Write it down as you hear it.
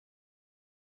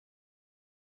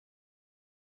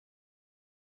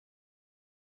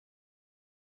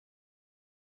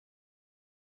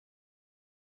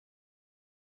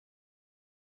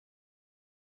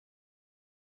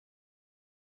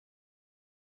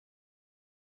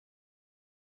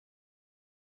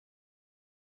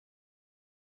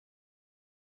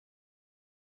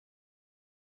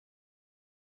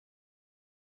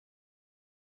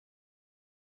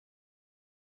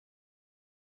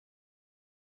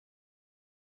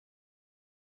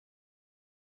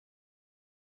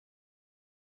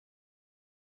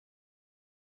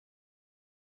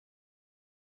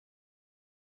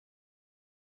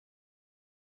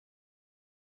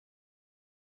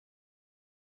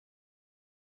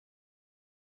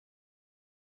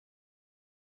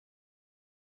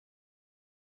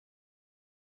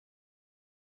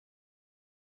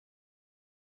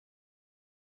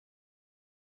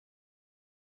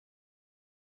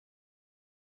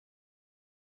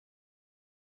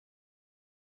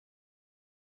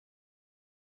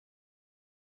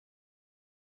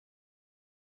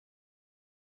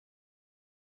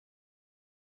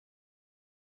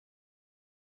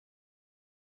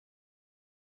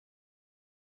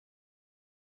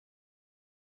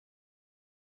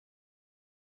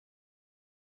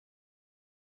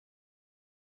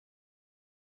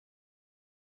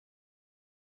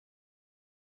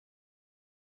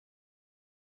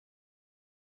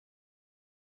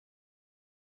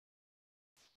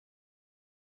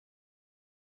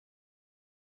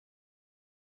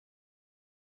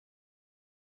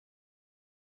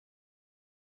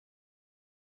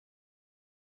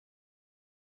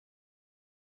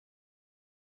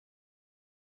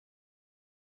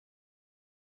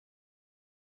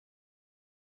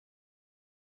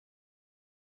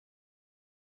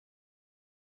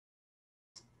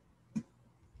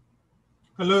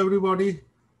Hello, everybody.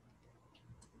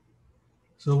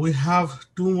 So we have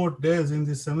 2 more days in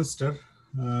this semester.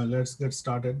 Let's get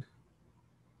started.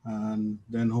 And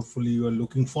then hopefully you are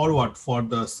looking forward for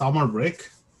the summer break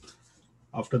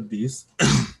after this.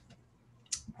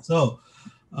 So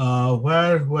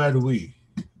where were we?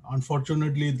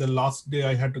 Unfortunately, the last day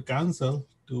I had to cancel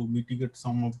to mitigate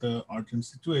some of the urgent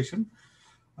situation.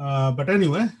 But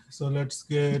anyway, so let's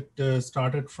get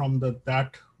started from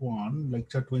that one,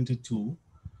 lecture 22.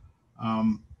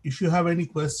 If you have any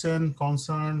question,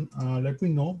 concern, let me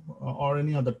know, or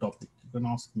any other topic, you can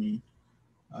ask me.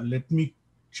 Let me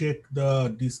check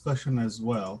the discussion as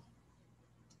well,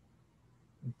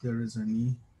 if there is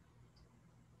any.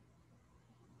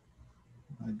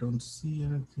 I don't see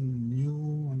anything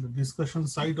new on the discussion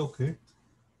side. Okay.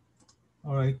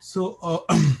 All right. So,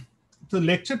 so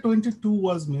lecture 22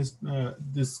 was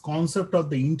this concept of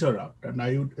the interrupt, and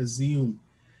I would assume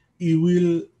you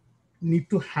will need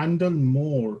to handle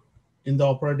more in the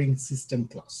operating system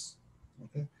class.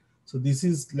 Okay, so this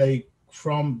is like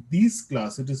from this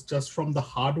class, it is just from the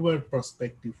hardware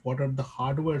perspective. What are the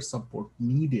hardware support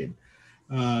needed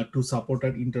to support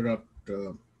an interrupt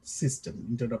system,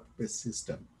 interrupt-based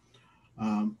system?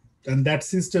 And that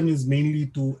system is mainly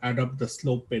to adapt the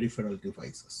slow peripheral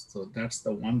devices. So that's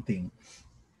the one thing.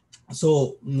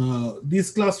 So this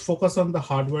class focus on the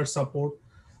hardware support,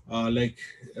 like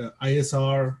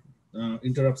ISR,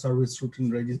 interrupt service routine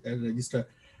register,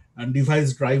 and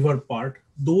device driver part.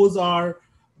 Those are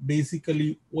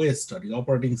basically OS study,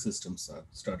 operating system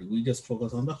study. We just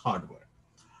focus on the hardware.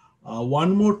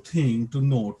 One more thing to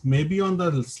note, maybe on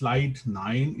the slide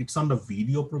 9, it's on the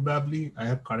video probably. I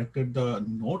have corrected the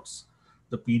notes,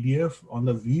 the PDF. On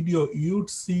the video, you'd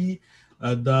see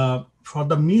for the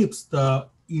MIPS, the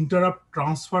interrupt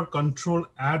transfer control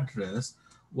address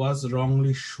was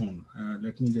wrongly shown.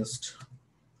 Let me just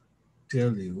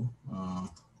tell you.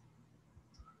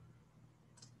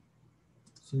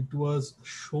 So it was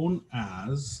shown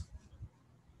as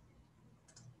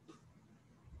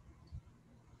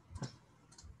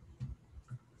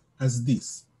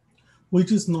this,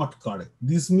 which is not correct.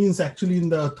 This means actually in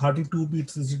the 32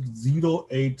 bits is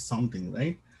 08 something,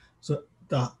 right? So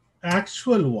the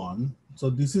actual one, so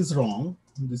this is wrong.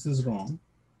 This is wrong.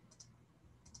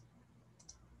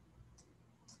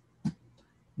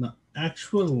 The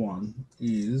actual one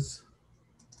is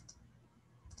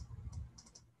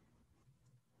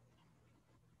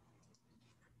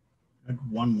at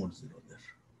one more zero there.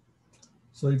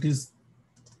 So it is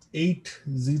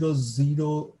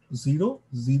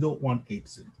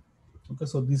 80000180. Okay,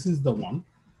 so this is the one.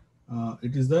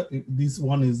 This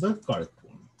one is the correct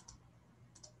one.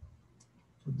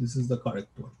 So this is the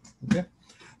correct one. Okay.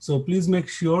 So please make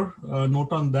sure,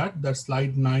 note on that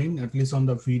slide 9, at least on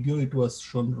the video, it was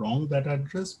shown wrong, that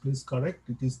address. Please correct,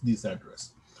 it is this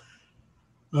address.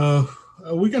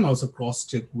 We can also cross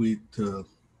check with the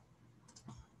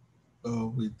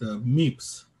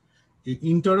MIPS.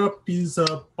 Interrupt is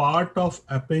a part of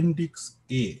Appendix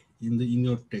A in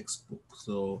your textbook.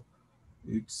 So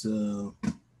it's,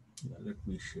 let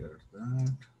me share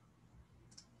that.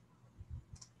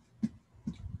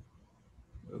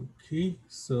 Okay,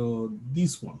 so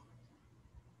this one,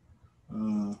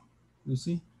 you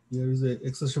see, here is a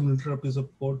exception interrupt piece of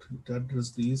code. It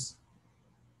address this,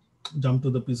 jump to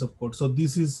the piece of code. So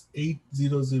this is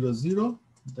 8000,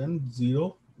 then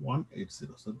 0180.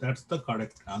 So that's the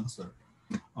correct answer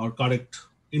or correct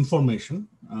information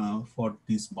for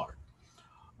this part.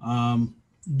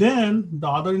 Then the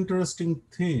other interesting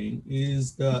thing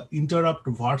is the interrupt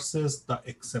versus the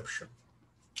exception.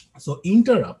 So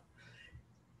interrupt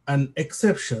and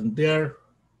exception, they're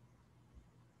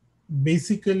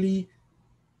basically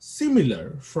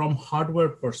similar from hardware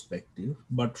perspective,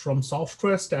 but from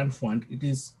software standpoint, it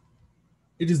is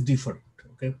different.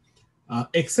 Okay,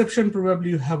 exception probably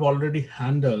you have already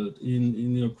handled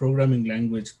in your programming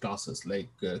language classes, like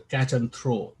catch and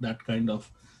throw, that kind of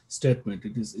statement.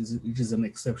 It is an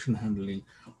exception handling.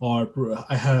 Or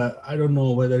I don't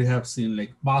know whether you have seen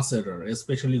like bus error,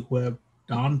 especially who have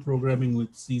done programming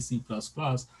with C++.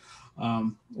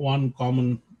 One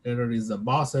common error is the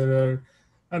bus error,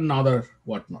 another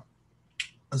whatnot.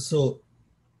 So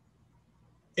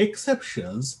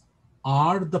exceptions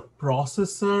are the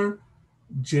processor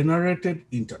generated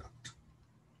interrupt.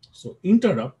 So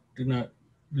interrupt, in a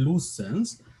loose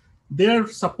sense, they are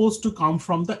supposed to come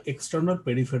from the external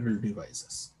peripheral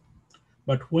devices.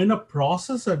 But when a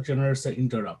processor generates an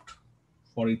interrupt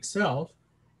for itself,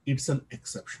 it's an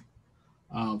exception.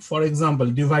 For example,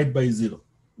 divide by 0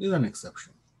 is an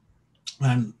exception.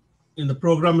 And in the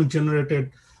program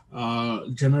generated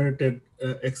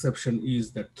exception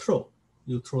is that throw.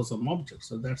 you throw some objects.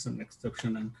 So that's an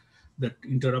exception, and that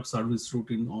interrupt service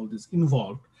routine, all this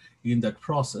involved in that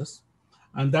process.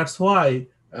 And that's why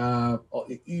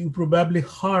you probably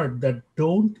heard that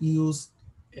don't use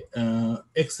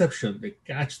exception, the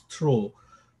catch throw,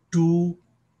 to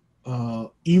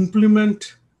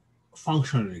implement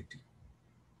functionality.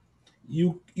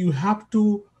 You have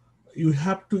to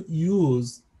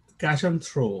use catch and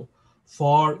throw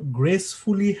for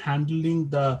gracefully handling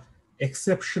the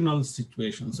exceptional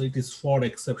situation. So it is for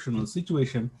exceptional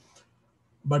situation,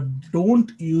 but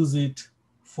don't use it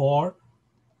for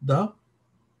the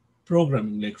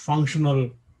programming, like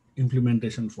functional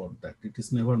implementation for that. It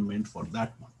is never meant for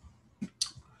that one.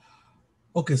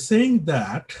 Okay, saying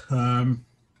that,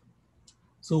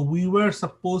 so we were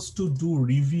supposed to do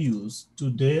reviews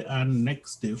today and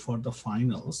next day for the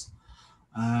finals.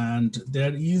 And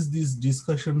there is this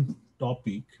discussion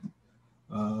topic.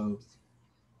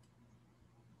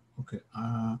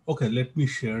 Okay, let me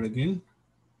share again.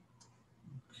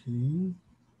 Okay.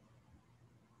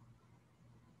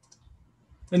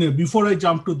 Anyway, before I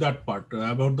jump to that part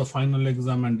about the final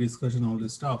exam and discussion, all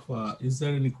this stuff, is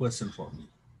there any question for me?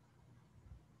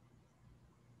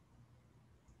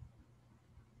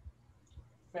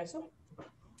 Professor?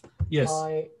 Yes.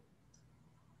 I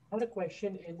had a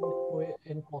question in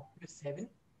POP 7.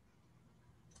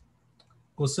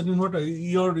 Question in what?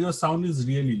 Your sound is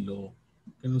really low.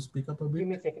 Can you speak up a bit? Give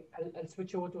me a second. I'll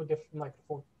switch over to a different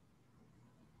microphone.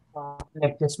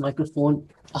 Like this microphone.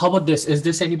 How about this? Is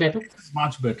this any better? It's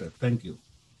much better. Thank you.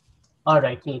 All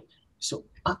right. So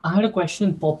I had a question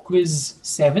in Pop Quiz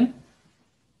 7.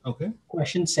 Okay.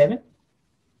 Question 7.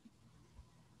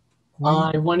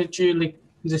 I wanted to like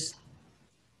just.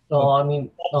 Pop Quiz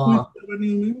 7,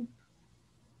 you mean?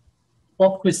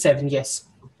 Pop Quiz 7. Yes.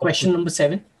 Question number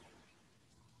 7.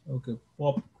 Okay.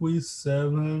 Pop Quiz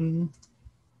 7.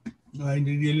 I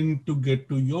really need to get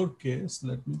to your case.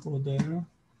 Let me go there.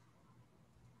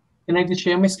 Can I just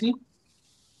share my screen?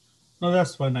 No,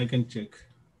 that's fine. I can check.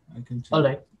 All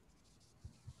right.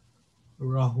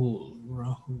 Rahul.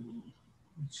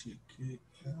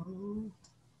 JKL.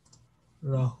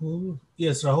 Rahul.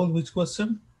 Yes, Rahul, which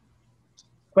question?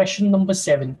 Question number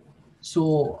 7.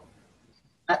 So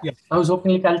I was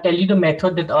hoping like I'll tell you the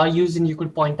method that I use and you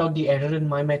could point out the error in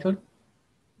my method.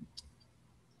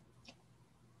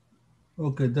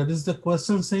 Okay, that is the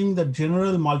question saying that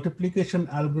general multiplication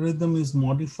algorithm is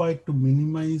modified to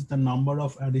minimize the number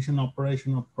of addition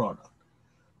operation of product.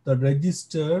 The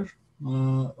register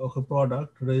of a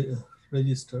product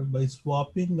register by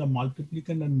swapping the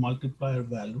multiplicand and multiplier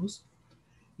values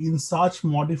in such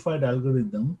modified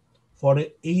algorithm for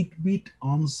a 8-bit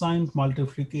unsigned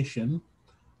multiplication,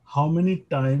 how many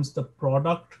times the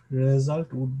product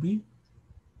result would be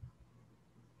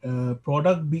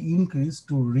increased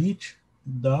to reach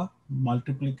the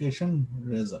multiplication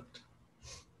result.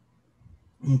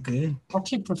 Okay.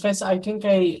 Actually, Professor, I think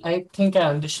I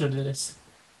understood this.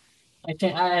 I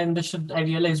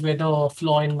realized where the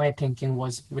flaw in my thinking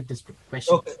was with this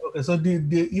question. Okay. So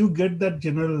did you get that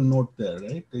general note there,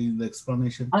 right? The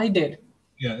explanation. I did.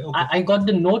 Yeah. Okay. I got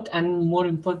the note, and more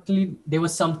importantly, there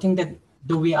was something that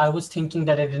the way I was thinking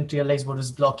that I didn't realize what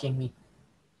was blocking me.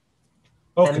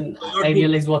 Okay. And I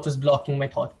realized what was blocking my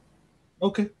thought.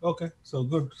 Okay. So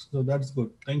good. So that's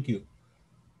good. Thank you.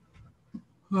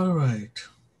 All right.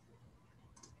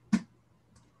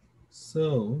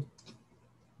 So.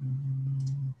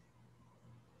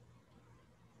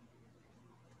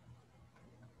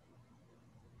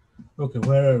 Okay,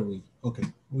 where are we? Okay,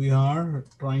 we are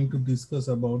trying to discuss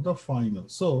about the final.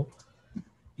 So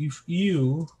if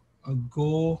you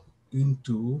go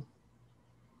into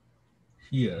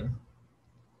here,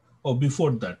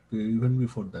 before that, even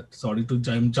before that, sorry to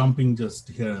I'm jumping just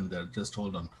here and there, just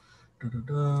hold on.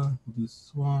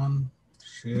 This one,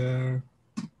 share.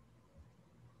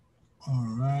 All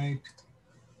right.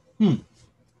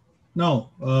 Now,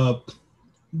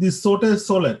 this Sote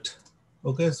Solet.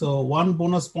 Okay, so one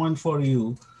bonus point for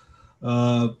you.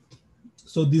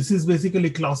 So this is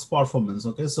basically class performance.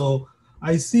 Okay, so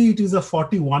I see it is a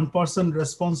 41%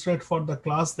 response rate for the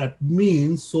class. That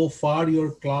means so far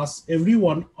your class,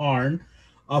 everyone earned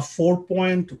a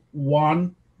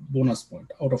 4.1 bonus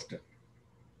point out of 10.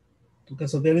 Okay,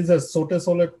 so there is a Sote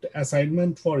Solet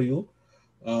assignment for you.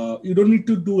 You don't need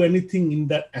to do anything in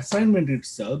that assignment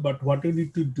itself, but what you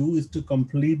need to do is to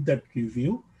complete that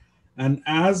review. And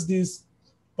as this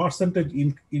percentage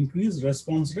increase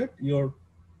response rate, you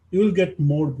will get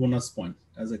more bonus point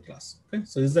as a class. Okay,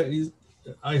 so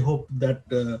I hope that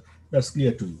that's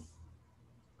clear to you.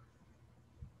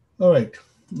 All right.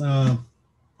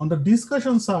 On the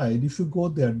discussion side, if you go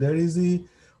there, there is a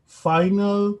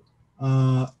final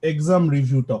exam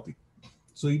review topic.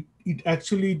 So it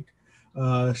actually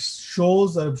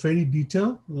shows a very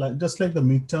detail, like just like the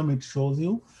midterm it shows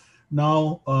you.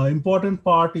 Now, important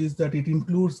part is that it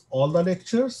includes all the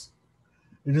lectures.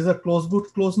 It is a closed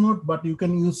book, closed note, but you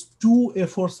can use 2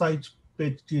 A4 size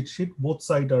page cheat sheet. Both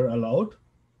sides are allowed.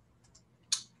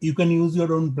 You can use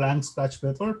your own blank scratch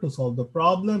paper to solve the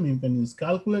problem. You can use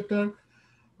calculator.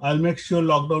 I'll make sure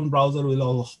Lockdown browser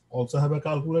will also have a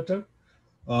calculator.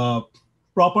 Uh,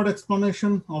 Proper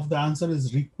explanation of the answer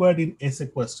is required in essay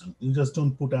question. You just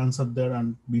don't put answer there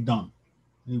and be done.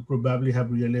 You probably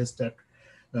have realized that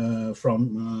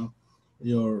from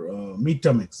your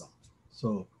midterm exam.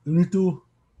 So you need to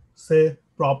say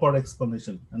proper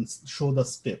explanation and show the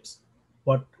steps,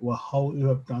 how you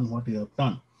have done what you have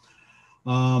done.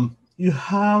 You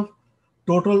have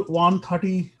total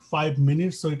 135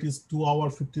 minutes, so it is 2 hour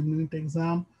 15-minute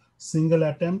exam, single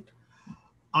attempt.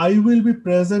 I will be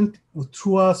present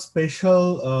through a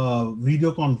special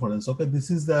video conference. Okay,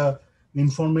 this is the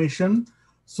information.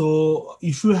 So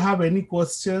if you have any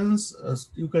questions,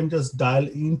 you can just dial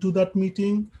into that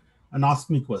meeting and ask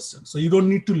me questions. So you don't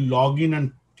need to log in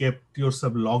and kept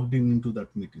yourself logged in into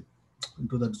that meeting,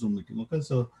 into that Zoom meeting. Okay,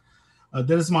 so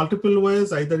there is multiple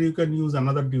ways. Either you can use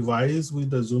another device with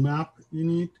the Zoom app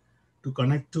in it to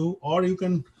connect to, or you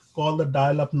can call the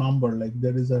dial-up number, like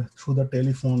there is a through the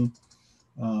telephone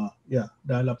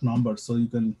dial-up number. So you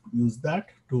can use that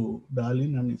to dial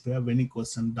in, and if you have any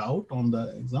question, doubt on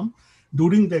the exam,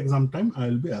 during the exam time, I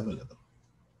will be available.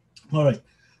 All right.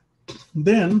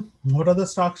 Then what are the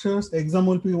structures? Exam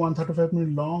will be 135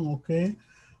 minutes long. Okay.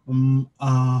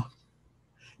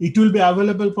 It will be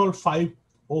available for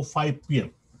 5:05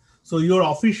 p.m. So your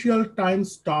official time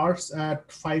starts at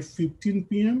 5:15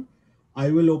 p.m. I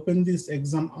will open this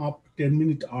exam up 10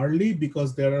 minutes early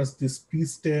because there is this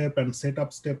pre-step and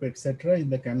setup step, etc. in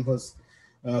the Canvas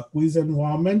quiz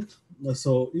environment.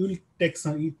 So you will take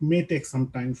some, it may take some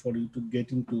time for you to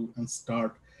get into and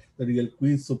start the real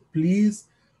quiz. So please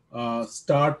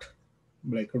start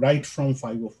like right from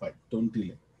 5:05, don't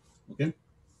delay, okay?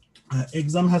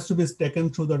 Exam has to be taken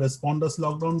through the Respondus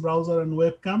Lockdown browser and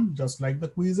webcam, just like the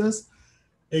quizzes.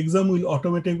 Exam will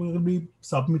automatically be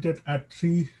submitted at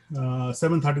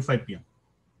 7:35 p.m.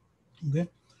 Okay,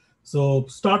 so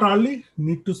start early.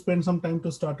 Need to spend some time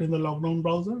to start in the Lockdown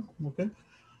browser. Okay,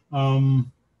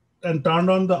 and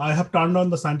I have turned on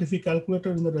the scientific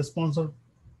calculator in the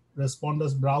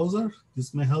Respondus browser.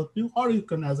 This may help you, or you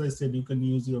can, as I said, you can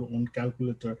use your own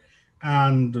calculator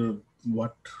and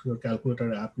what your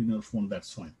calculator app in your phone.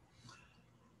 That's fine.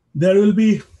 There will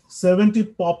be 70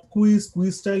 pop quiz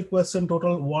style question,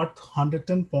 total worth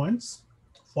 110 points,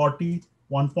 40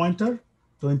 1-pointer,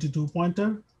 22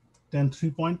 pointer, 10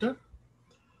 3-pointer,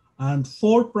 and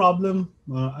 4 problem.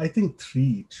 I think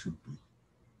 3 it should be.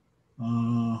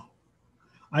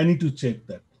 I need to check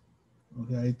that.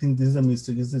 Okay, I think this is a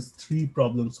mistake. This is 3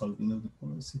 problem solving.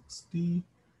 60.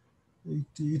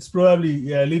 It's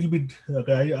probably a little bit.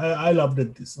 Okay, I'll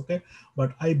update this. Okay,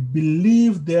 but I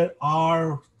believe there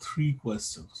are 3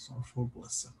 questions or 4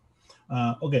 questions.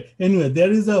 Okay. Anyway,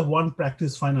 there is a one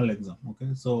practice final exam.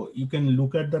 Okay, so you can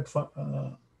look at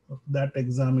that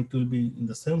exam. It will be in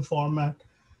the same format,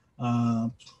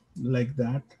 like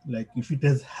that. Like if it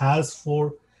has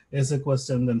 4 essay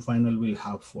question, then final will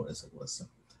have 4 essay question.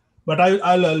 But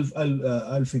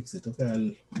I'll fix it.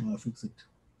 Okay, I'll fix it.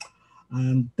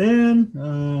 And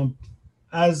then,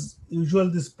 as usual,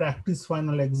 this practice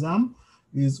final exam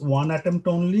is 1 attempt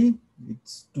only.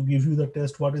 It's to give you the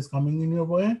test what is coming in your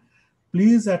way.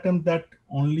 Please attempt that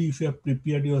only if you have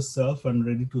prepared yourself and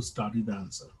ready to study the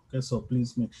answer. Okay, so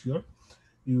please make sure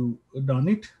you done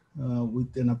it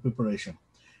with enough preparation.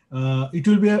 It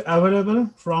will be available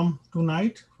from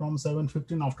tonight from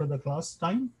 7:15 after the class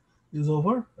time is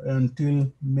over until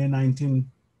May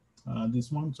 19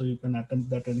 this month, so you can attempt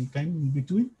that anytime in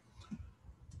between.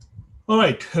 All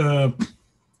right,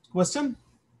 question?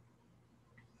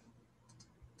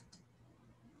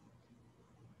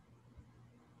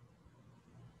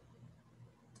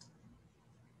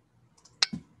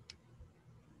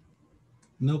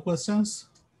 No questions?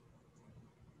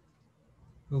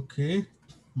 Okay.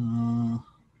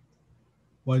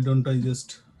 Why don't I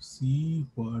just see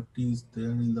what is there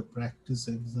in the practice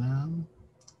exam?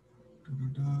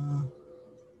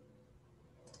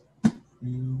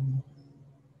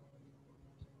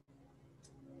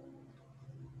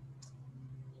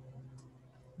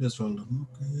 Just hold on.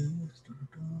 Okay.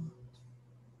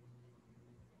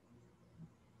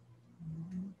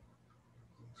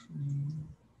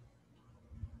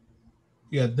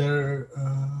 Yeah, there.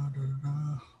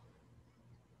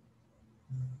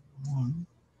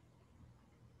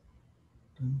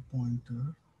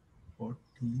 pointer 40,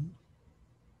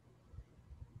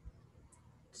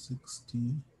 60.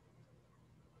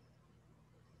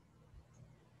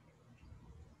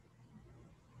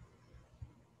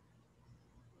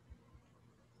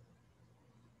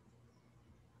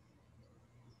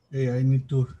 Hey, I need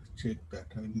to check that.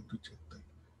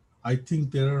 I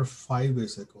think there are 5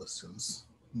 essay questions,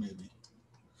 maybe.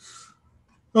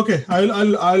 Okay,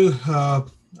 I'll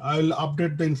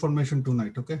update the information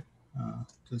tonight. Okay,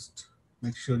 just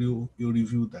make sure you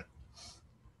review that.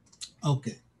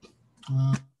 Okay.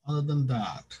 Other than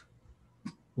that,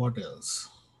 what else?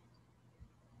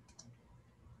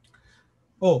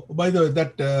 Oh, by the way,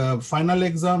 that final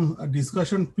exam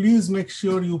discussion, please make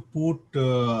sure you put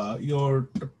your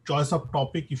choice of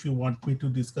topic if you want me to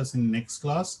discuss in next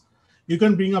class. You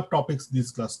can bring up topics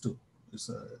this class too. It's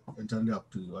entirely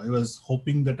up to you. I was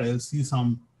hoping that I'll see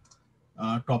some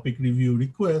topic review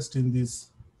request in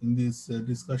this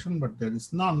discussion, but there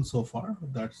is none so far.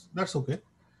 That's okay.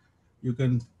 You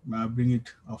can bring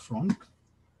it up front.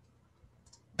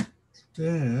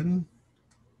 Then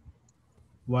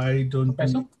why don't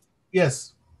Professor? we?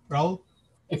 Yes, Rahul.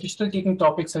 If you're still taking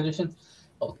topic suggestion,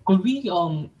 could we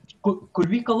could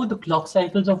we cover the clock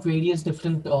cycles of various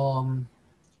different module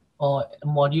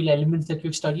elements that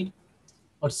we've studied,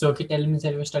 or circuit elements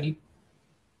that we've studied?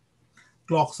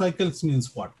 Clock cycles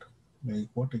means what? Like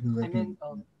what I exactly? mean,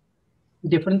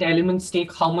 different elements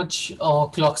take how much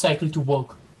clock cycle to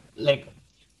work. Like,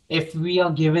 if we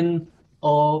are given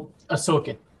a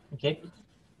circuit, okay,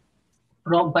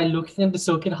 from by looking at the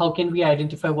circuit, how can we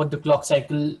identify what the clock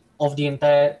cycle of the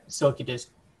entire circuit is?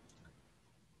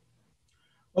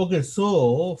 Okay,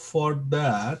 so for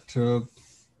that, so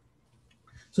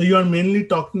you are mainly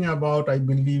talking about, I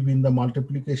believe, in the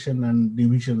multiplication and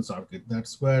division circuit.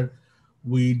 That's where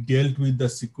we dealt with the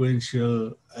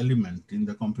sequential element in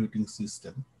the computing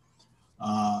system.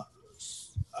 Uh,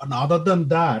 and other than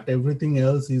that, everything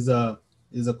else is a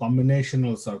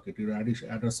combinational circuit. You add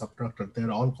a subtractor. They're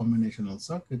all combinational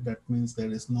circuit. That means there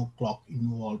is no clock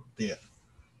involved there.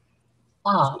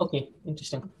 Ah, okay,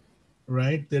 interesting.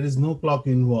 Right, there is no clock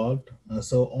involved.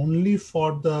 So only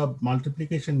for the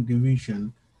multiplication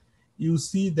division, you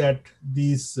see that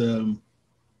these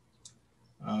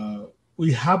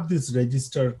we have this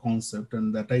register concept,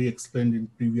 and that I explained in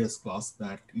previous class,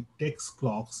 that it takes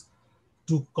clocks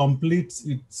to complete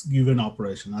its given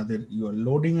operation. Either you are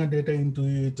loading a data into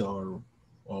it,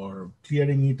 or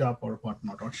clearing it up, or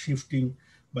whatnot, or shifting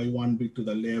by 1 bit to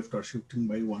the left, or shifting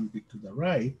by 1 bit to the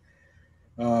right.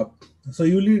 Uh, so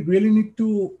you really need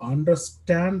to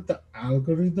understand the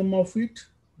algorithm of it.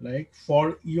 Like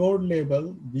for your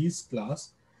level, this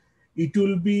class, it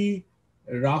will be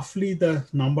roughly the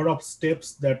number of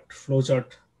steps that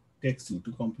flowchart takes you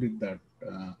to complete that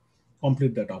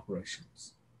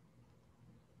operations.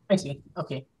 I see.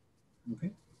 Okay.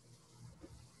 Okay.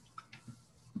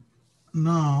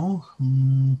 Now,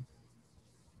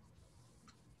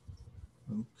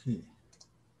 okay,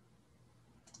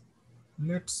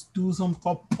 let's do some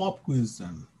pop quiz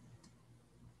then.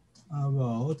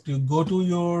 About you go to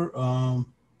your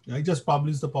I just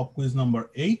published the pop quiz number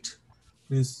 8.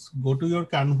 Please go to your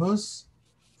canvas,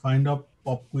 find out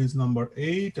pop quiz number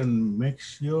 8, and make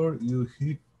sure you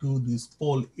hit to this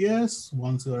poll yes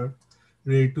once you are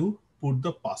ready to put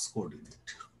the passcode in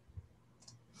it.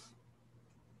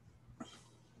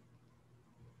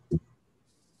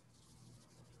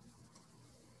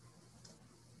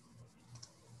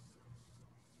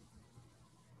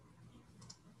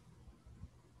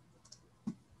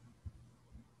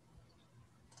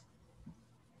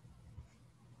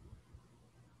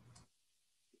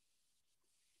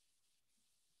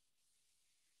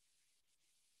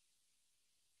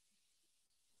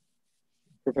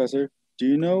 Professor, do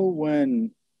you know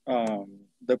when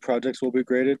the projects will be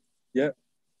graded yet?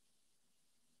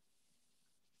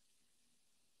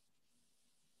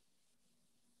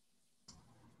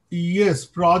 Yes,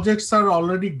 projects are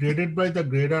already graded by the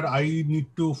grader. I need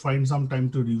to find some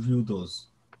time to review those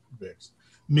grades.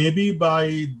 Maybe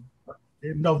by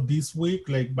end of this week,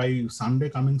 like by Sunday,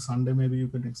 coming Sunday, maybe you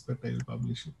can expect I will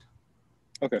publish it.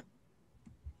 Okay.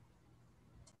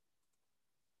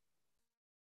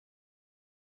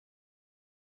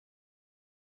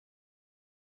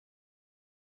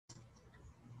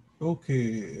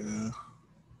 Okay.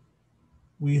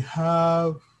 We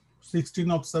have 16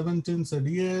 of 17 said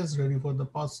yes, ready for the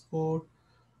passcode.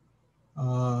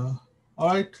 All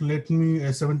right, let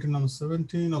me 17 of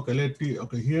 17. Okay,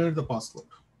 okay, here the passcode.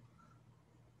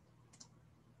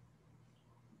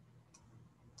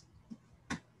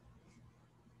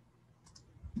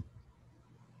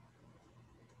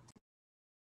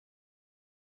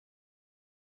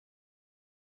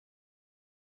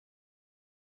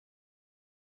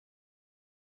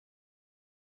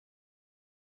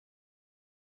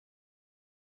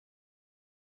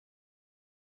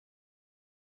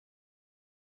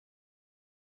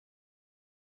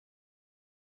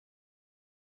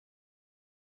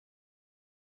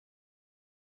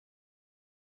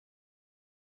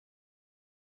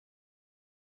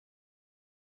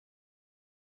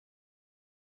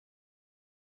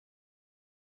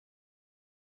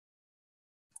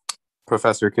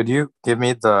 Professor, could you give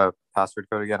me the password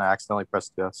code again? I accidentally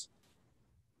pressed yes.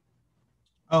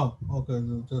 Oh, okay.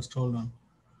 Just hold on.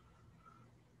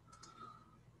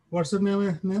 What's the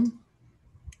name?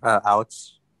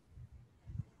 Alex.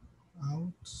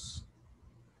 Out.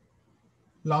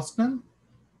 Last name?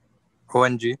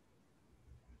 ONG.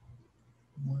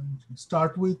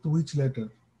 Start with which letter?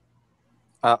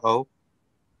 O.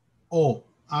 Oh,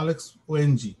 Alex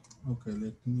ONG. Okay,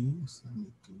 let me send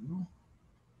it to you.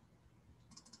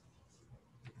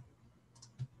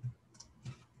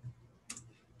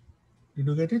 Did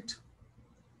you get it?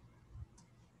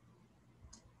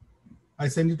 I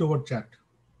send it over chat.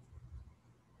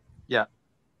 Yeah.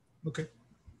 Okay.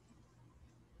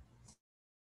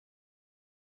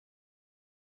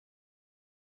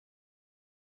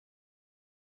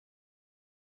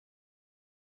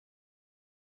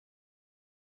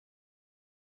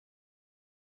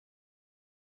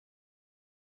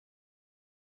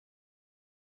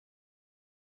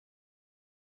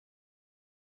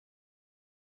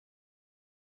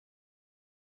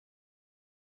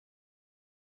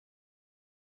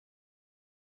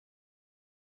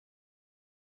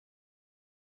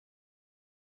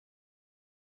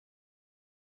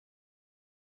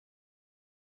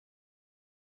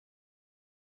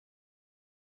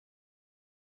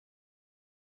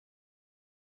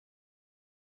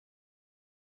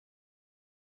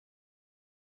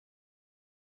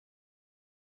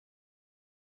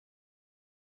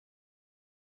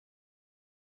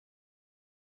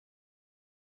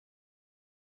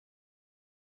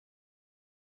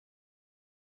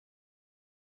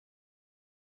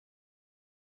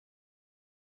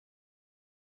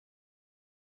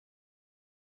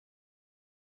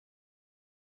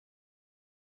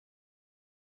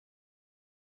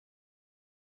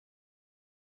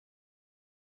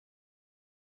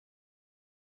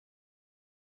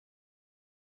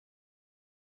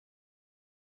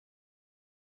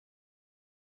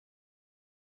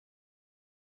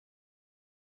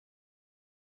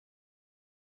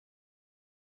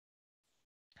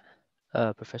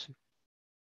 Professor,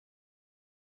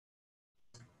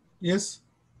 Yes.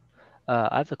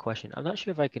 I have a question. I'm not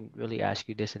sure if I can really ask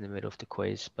you this in the middle of the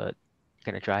quiz, but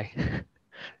can I try?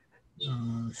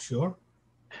 Sure.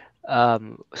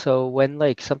 So when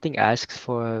like something asks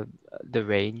for the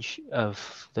range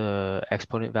of the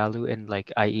exponent value in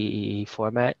like IEEE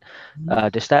format,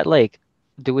 does that like,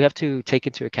 do we have to take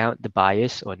into account the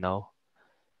bias or no?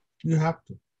 You have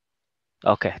to.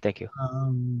 Okay, thank you.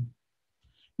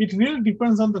 It really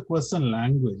depends on the question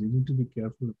language. You need to be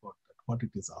careful about that, what it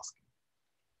is asking.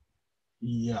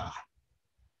 Yeah.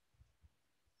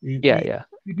 Yeah.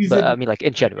 It is But I mean like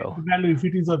in general. value, if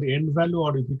it is an end value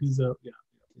or if it is a, yeah,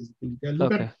 basically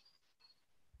look Okay. at,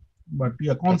 but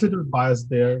yeah, consider bias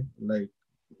there, like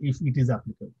if it is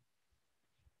applicable.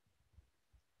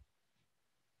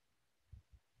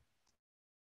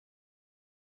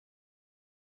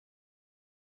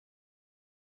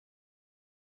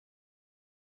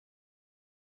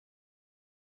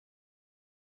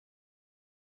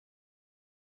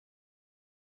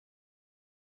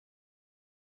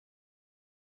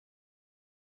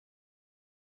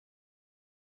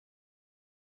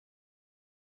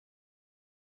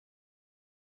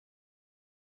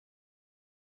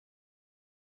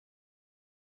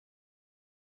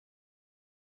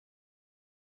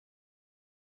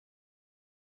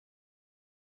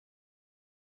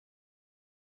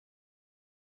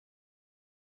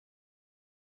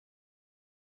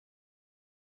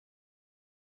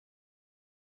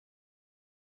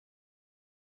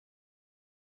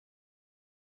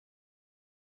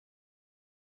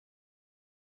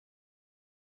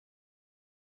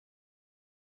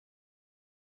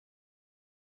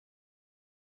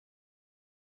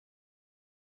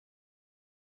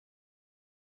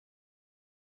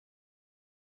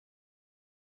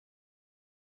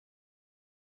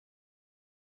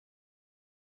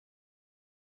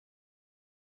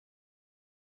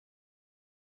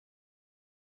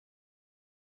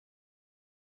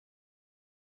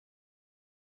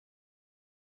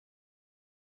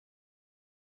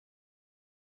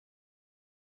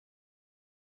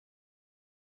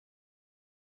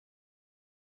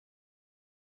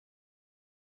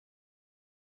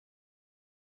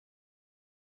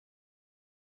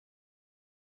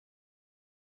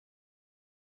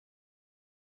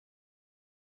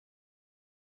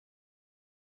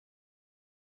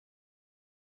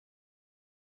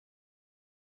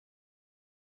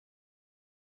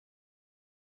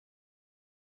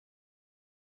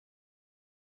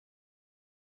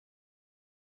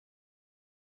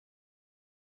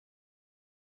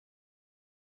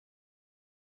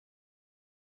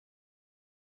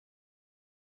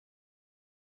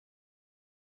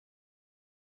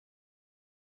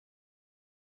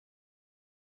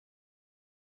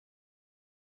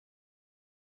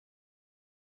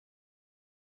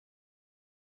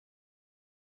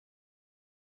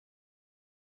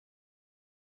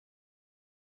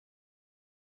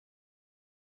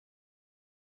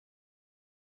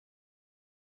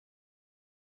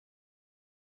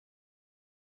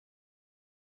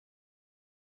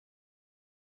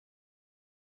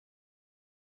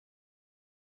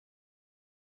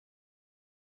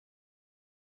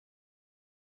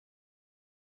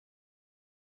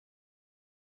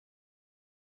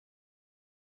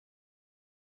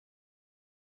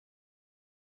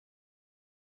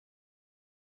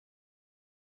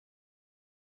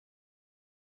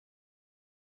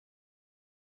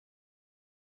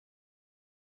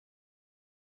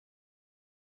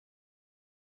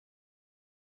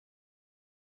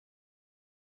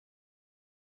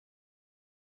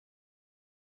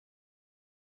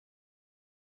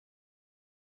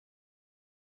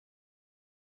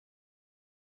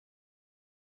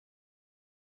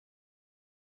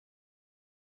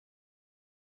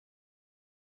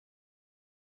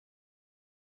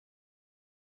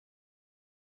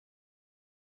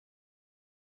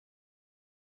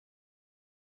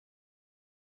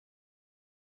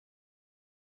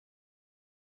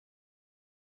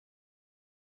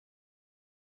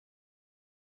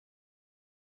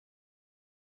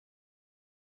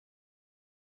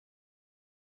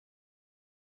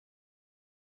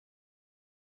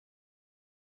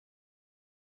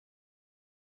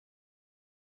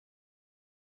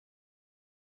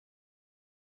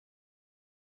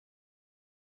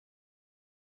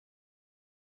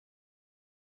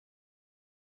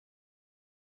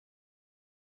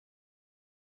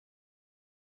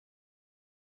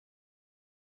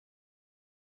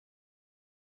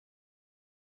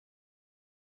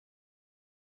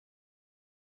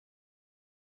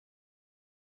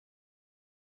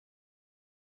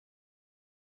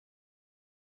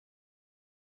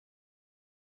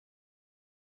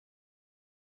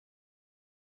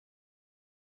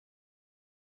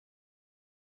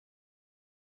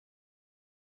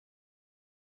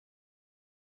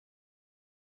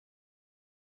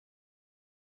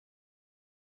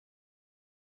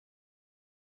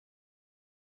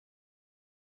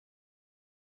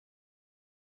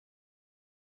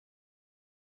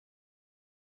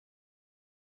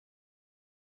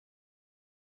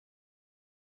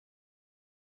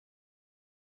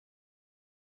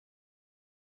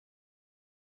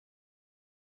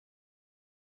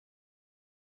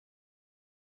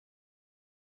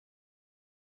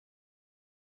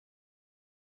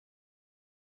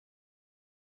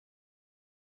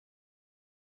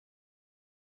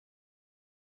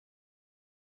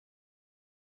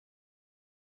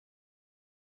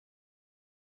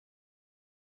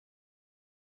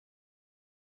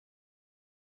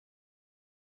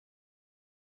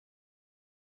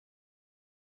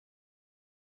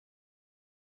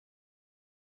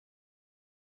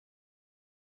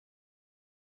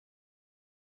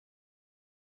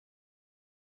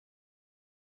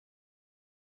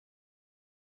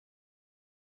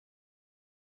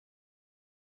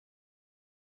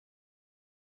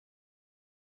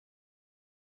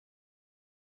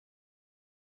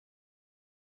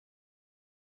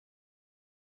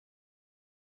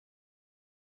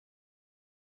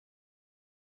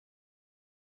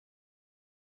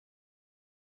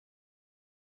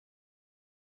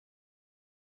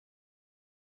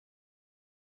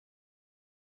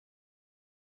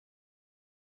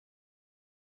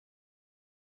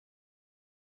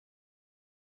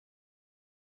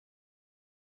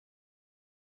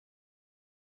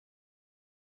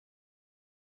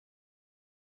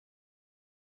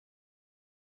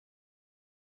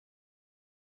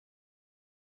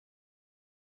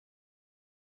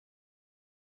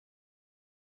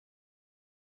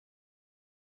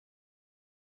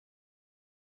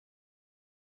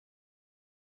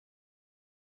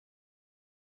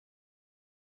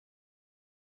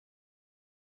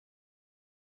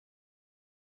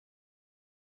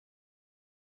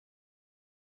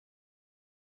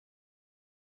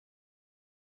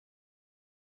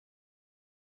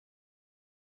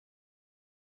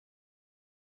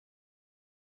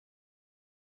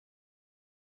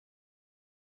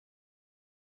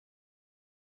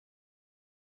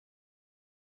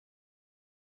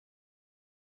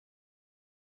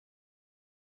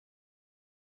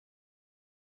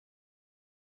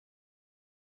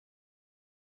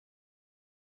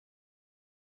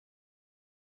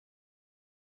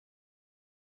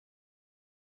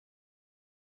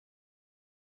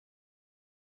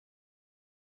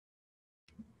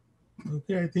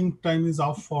 Okay, I think time is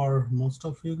up for most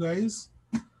of you guys.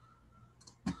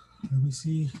 Let me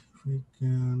see if we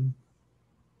can.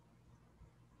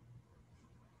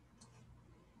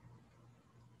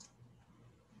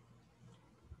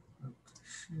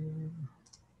 Share.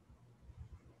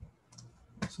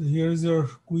 So here is your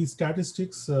quiz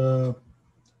statistics.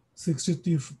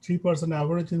 63%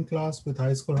 average in class with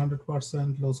high score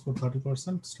 100%, low score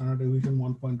 30%, standard deviation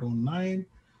 1.09.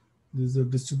 This is the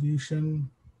distribution.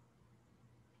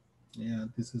 Yeah,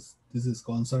 this is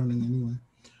concerning anyway.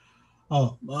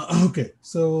 Oh, okay.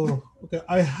 So okay,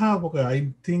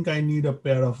 I think I need a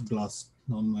pair of glasses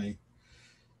on my.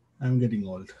 I'm getting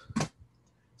old.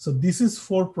 So this is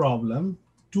 4 problem,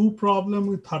 2 problem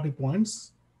with 30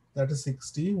 points, that is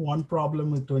 60, 1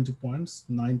 problem with 20 points,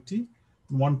 90,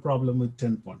 1 problem with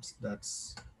 10 points,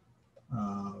 that's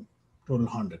total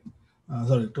 100.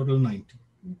 Sorry, total 90.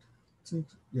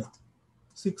 Yeah,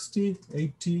 60,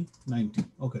 80, 90.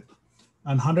 Okay.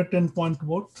 And 110 point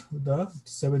both the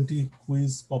 70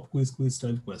 quiz, pop quiz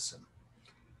style question.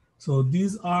 So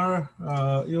these are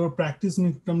your practice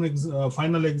midterm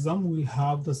final exam will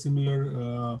have the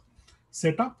similar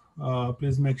setup.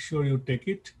 Please make sure you take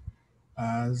it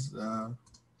as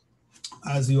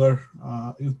you are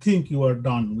you think you are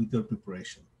done with your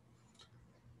preparation.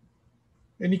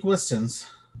 Any questions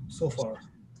so far?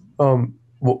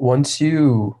 Once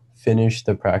you finish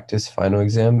the practice final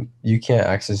exam, you can't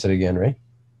access it again, right?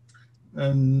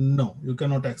 No, you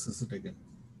cannot access it again.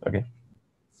 Okay.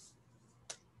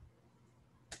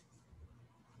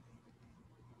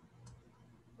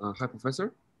 Hi,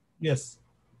 Professor. Yes.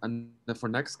 And for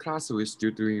next class, we're still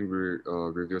doing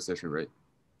review session, right?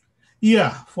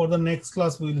 Yeah, for the next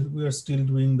class, we are still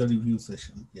doing the review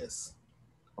session. Yes.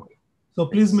 Okay. So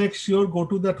please make sure go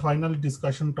to that final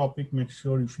discussion topic. Make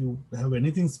sure if you have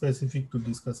anything specific to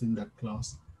discuss in that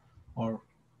class, or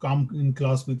come in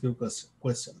class with your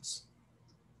questions.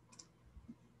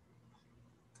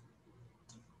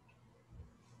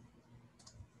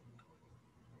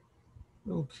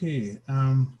 Okay.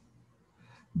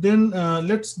 Then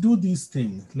let's do this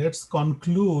thing. Let's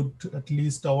conclude at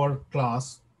least our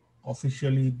class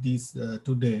officially this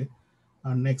today,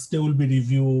 and next day will be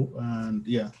review, and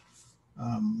yeah,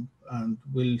 and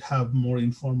we'll have more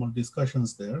informal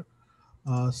discussions there.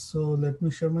 So let me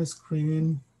share my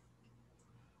screen,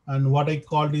 and what I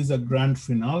called is a grand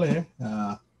finale,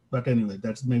 but anyway,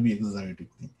 that's maybe exaggerating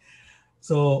thing.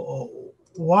 So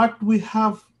what we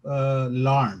have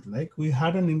learned, like we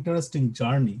had an interesting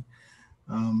journey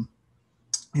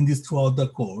in this throughout the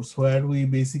course, where we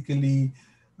basically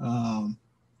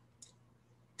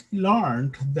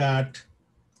learned that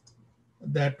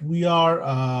we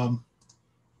are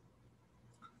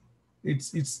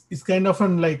it's kind of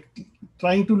an like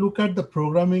trying to look at the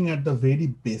programming at the very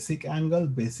basic angle,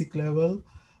 basic level,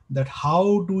 that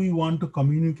how do we want to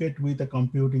communicate with a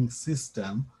computing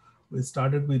system. We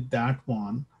started with that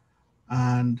one,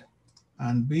 and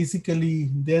basically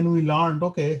then we learned,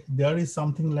 okay, there is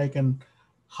something like an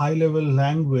high level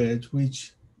language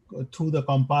which through the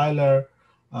compiler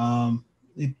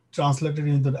it translated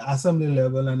into the assembly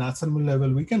level, and assembly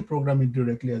level we can program it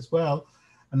directly as well,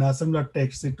 and assembler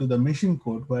takes it to the machine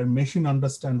code where machine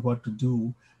understand what to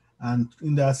do. And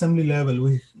in the assembly level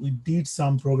we did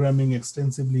some programming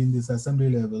extensively in this assembly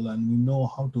level, and we know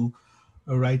how to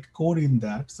write code in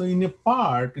that. So in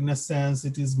a sense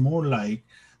it is more like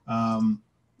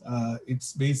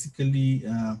it's basically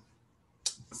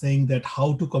saying that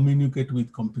how to communicate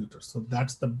with computers. So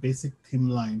that's the basic theme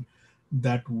line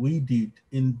that we did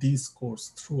in this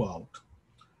course throughout,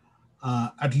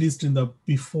 at least in the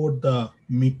before the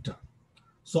midterm.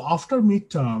 So after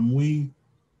midterm, we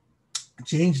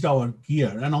changed our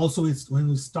gear, and also when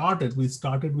we started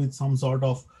with some sort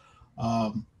of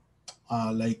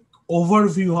like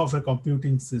overview of a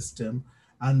computing system,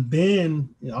 and then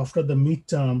after the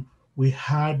midterm, we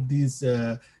had this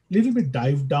little bit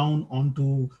dive down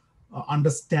onto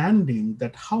understanding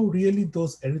that how really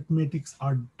those arithmetics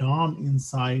are done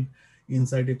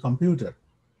inside a computer.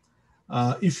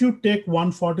 If you take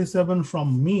 147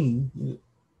 from me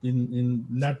in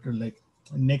later, like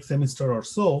next semester or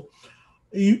so,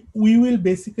 we will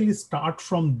basically start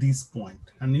from this point,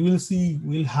 and you will see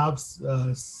we'll have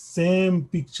same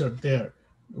picture there.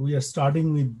 We are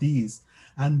starting with these,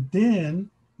 and then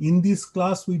in this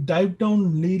class we dive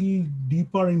down little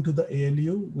deeper into the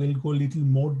ALU. We'll go a little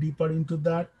more deeper into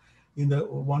that in the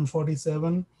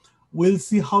 147. We'll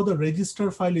see how the register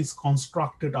file is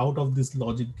constructed out of this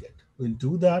logic gate. We'll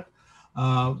do that.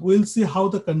 We'll see how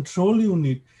the control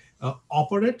unit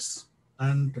operates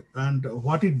and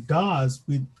what it does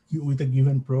with a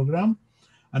given program.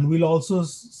 And we'll also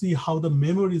see how the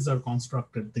memories are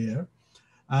constructed there.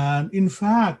 And in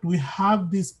fact, we have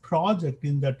this project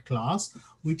in that class,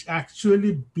 which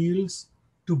actually builds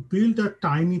to build a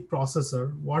tiny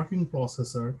processor, working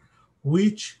processor,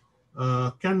 which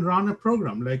can run a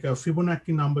program like a Fibonacci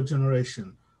number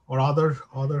generation or other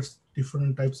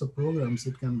different types of programs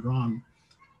it can run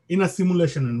in a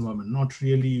simulation environment. Not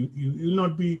really, you will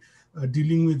not be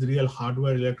dealing with real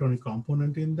hardware electronic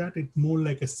component in that. It's more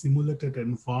like a simulated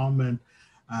environment,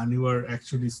 and you are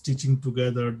actually stitching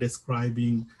together,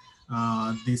 describing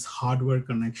these hardware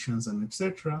connections and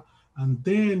etc. And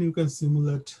then you can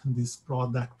simulate this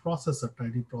that processor,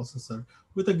 tiny processor,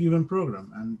 with a given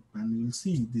program, and you'll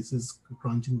see this is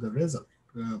crunching the result.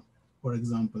 For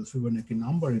example, Fibonacci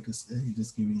number it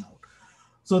is giving out.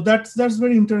 So that's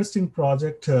very interesting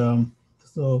project.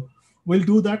 So we'll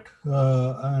do that.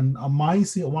 And my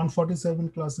 147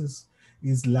 class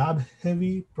is lab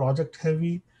heavy, project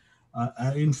heavy.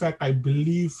 In fact, I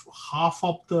believe half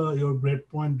of your grade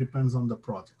point depends on the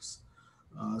projects.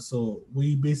 So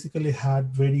we basically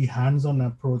had very hands-on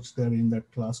approach there in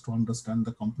that class to understand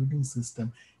the computing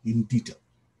system in detail.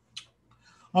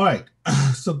 All right,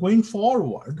 so going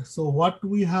forward, so what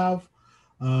we have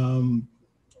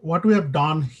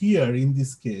done here in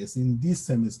this case, in this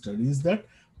semester, is that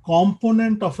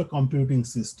component of a computing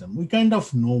system. We kind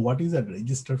of know what is a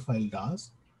register file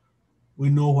does. We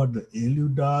know what the ALU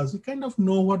does. We kind of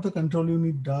know what the control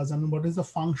unit does and what is the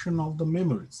function of the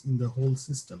memories in the whole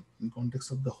system in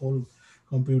context of the whole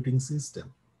computing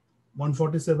system.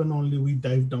 147 only we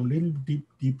dive down a little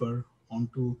deeper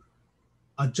onto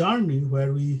a journey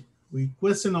where we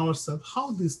question ourselves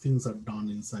how these things are done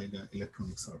inside an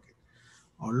electronic circuit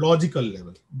or logical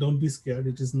level. Don't be scared.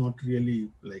 It is not really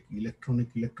like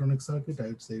electronic circuit. I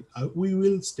would say we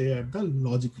will stay at the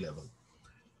logic level.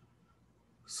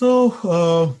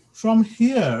 So from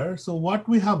here, so what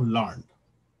we have learned,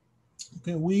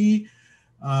 okay, we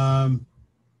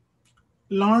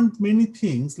learned many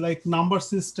things like number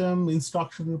system,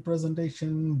 instruction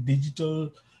representation,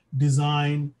 digital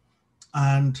design,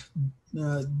 and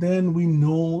then we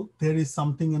know there is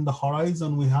something in the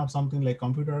horizon. We have something like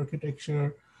computer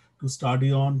architecture to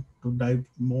study on, to dive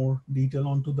more detail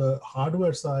onto the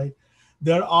hardware side.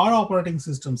 There are operating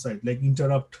system side like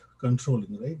interrupt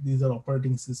controlling, right? These are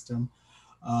operating system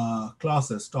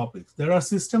classes, topics. There are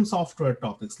system software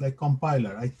topics like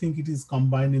compiler. I think it is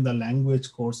combined in the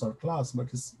language course or class, but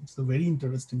it's a very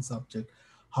interesting subject.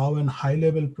 How a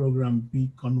high-level program be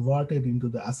converted into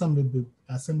the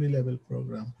assembly level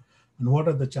program, and what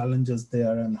are the challenges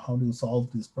there, and how do you solve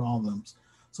these problems?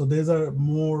 So these are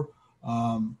more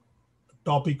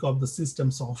topic of the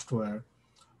system software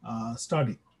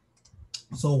study.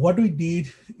 So what we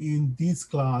did in this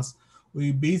class,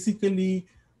 we basically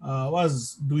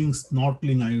was doing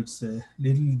snorkeling, I would say,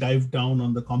 little dive down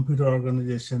on the computer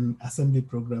organization, assembly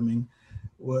programming.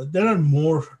 Well, there are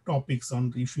more topics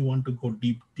on, if you want to go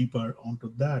deeper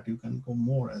onto that, you can go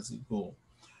more as you go.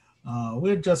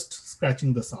 We're just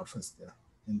scratching the surface there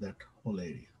in that whole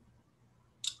area.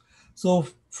 So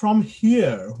from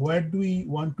here, where do we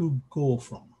want to go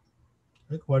from?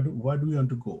 Like where do we want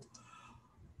to go?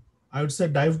 I would say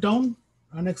dive down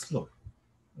and explore.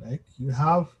 Like you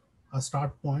have a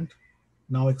start point,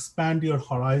 now expand your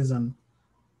horizon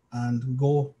and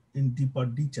go in deeper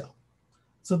detail.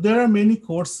 So there are many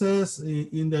courses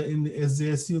in the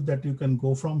SJSU that you can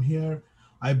go from here.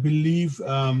 I believe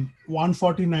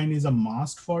 149 is a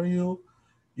must for you.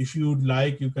 If you'd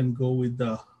like, you can go with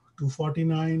the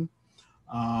 249.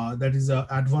 That is an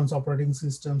advanced operating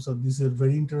system. So these are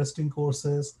very interesting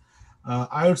courses.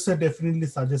 I would say definitely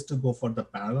suggest to go for the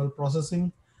parallel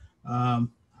processing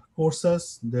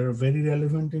courses. They're very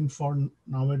relevant for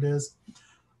nowadays.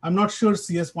 I'm not sure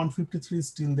CS153 is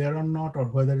still there or not, or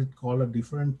whether it's called a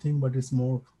different thing, but it's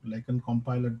more like a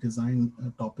compiler design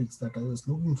topics that I was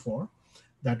looking for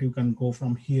that you can go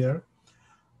from here.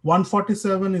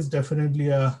 147 is definitely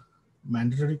a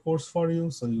mandatory course for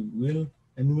you, so you will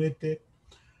anyway take.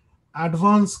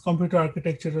 Advanced computer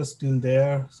architecture is still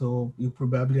there, so you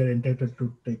probably are entitled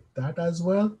to take that as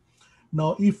well.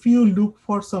 Now, if you look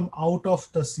for some out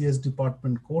of the CS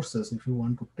department courses, if you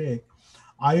want to take,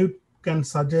 I can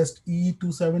suggest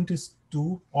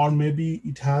E272, or maybe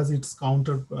it has its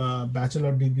counter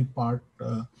bachelor degree part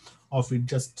of it,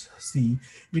 just see.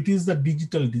 It is the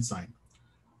digital design.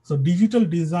 So digital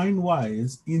design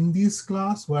wise, in this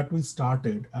class, what we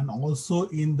started, and also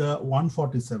in the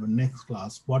 147 next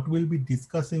class, what we'll be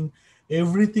discussing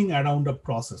everything around the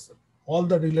processor, all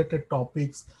the related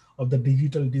topics of the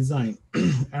digital design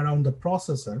around the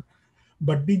processor.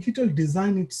 But digital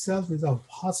design itself is a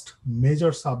vast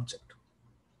major subject.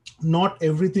 not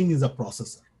everything is a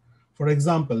processor. For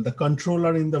example, the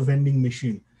controller in the vending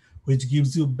machine, which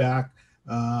gives you back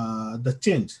the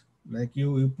change. Like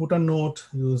you put a note,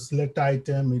 you select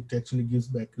item, it actually gives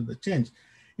back you the change.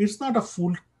 It's not a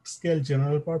full scale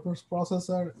general purpose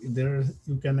processor. There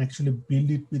you can actually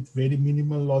build it with very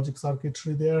minimal logic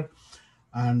circuitry there.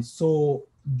 And so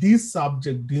this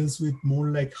subject deals with more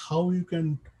like how you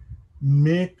can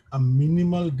make a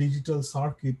minimal digital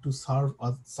circuit to serve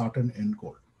a certain end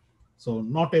goal. So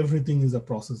not everything is a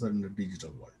processor in the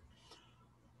digital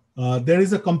world. There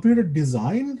is a computer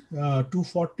design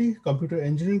 240 computer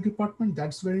engineering department.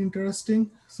 That's very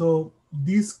interesting. So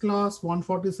these class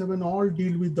 147 all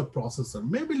deal with the processor,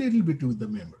 maybe a little bit with the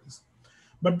memories,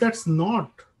 but that's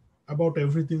not about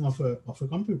everything of a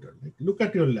computer. Like look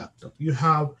at your laptop. You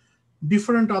have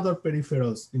different other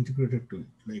peripherals integrated to it,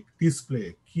 like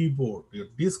display, keyboard, your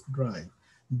disk drive,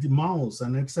 the mouse,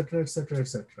 and etc., etc.,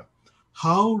 etc.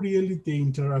 How really they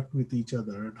interact with each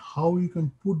other and how you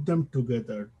can put them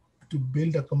together to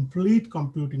build a complete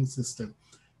computing system.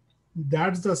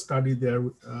 That's the study there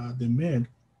they made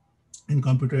in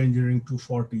computer engineering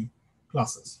 240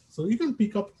 classes. So you can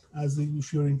pick up as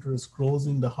if your interest grows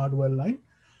in the hardware line,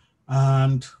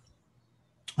 and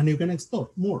you can explore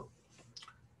more.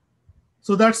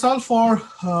 So that's all for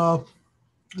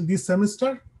this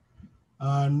semester.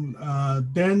 And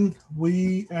then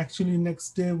we actually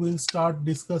next day we'll start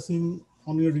discussing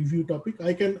on your review topic.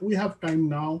 We have time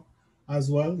now as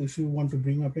well. If you want to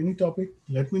bring up any topic,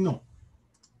 let me know.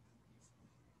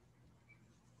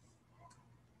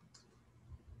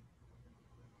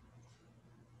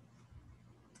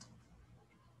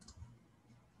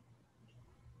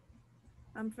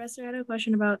 Professor, I had a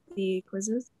question about the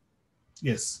quizzes.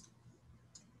 Yes.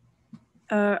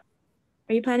 Are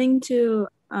you planning to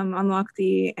unlock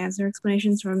the answer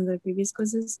explanations from the previous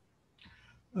quizzes?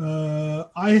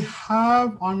 I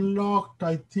have unlocked,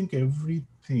 I think,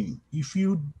 everything. If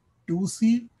you do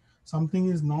see something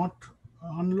is not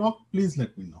unlocked, please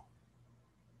let me know.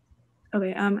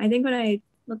 Okay. I think when I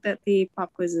looked at the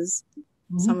pop quizzes,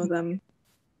 some of them,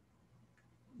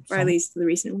 or at least the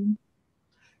recent one.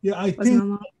 Yeah, I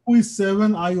think quiz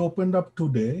 7 I opened up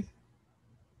today.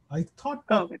 I thought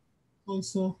okay.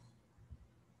 Also,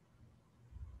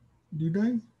 did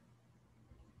I?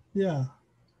 Yeah,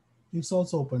 it's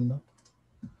also opened up.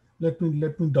 Let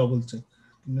me double check.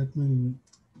 Let me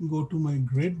go to my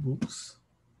grade books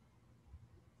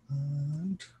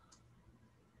and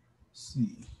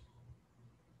see.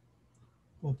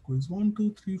 Pop quiz 1,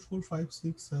 2, 3, 4, 5,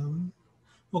 6, 7.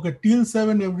 Okay, till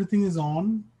 7 everything is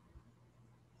on.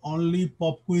 Only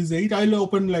pop quiz 8 I'll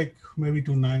open like maybe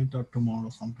tonight or tomorrow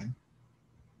sometime.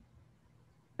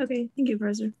 Okay, thank you,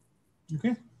 Professor.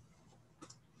 Okay.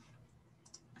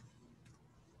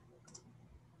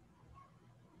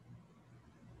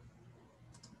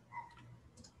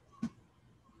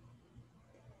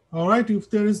 All right,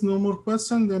 if there is no more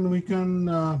question, then we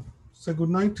can say good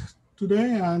night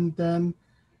today, and then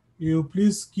you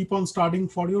please keep on studying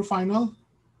for your final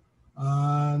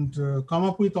and come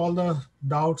up with all the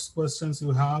doubts, questions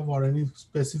you have, or any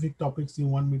specific topics you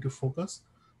want me to focus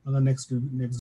on the next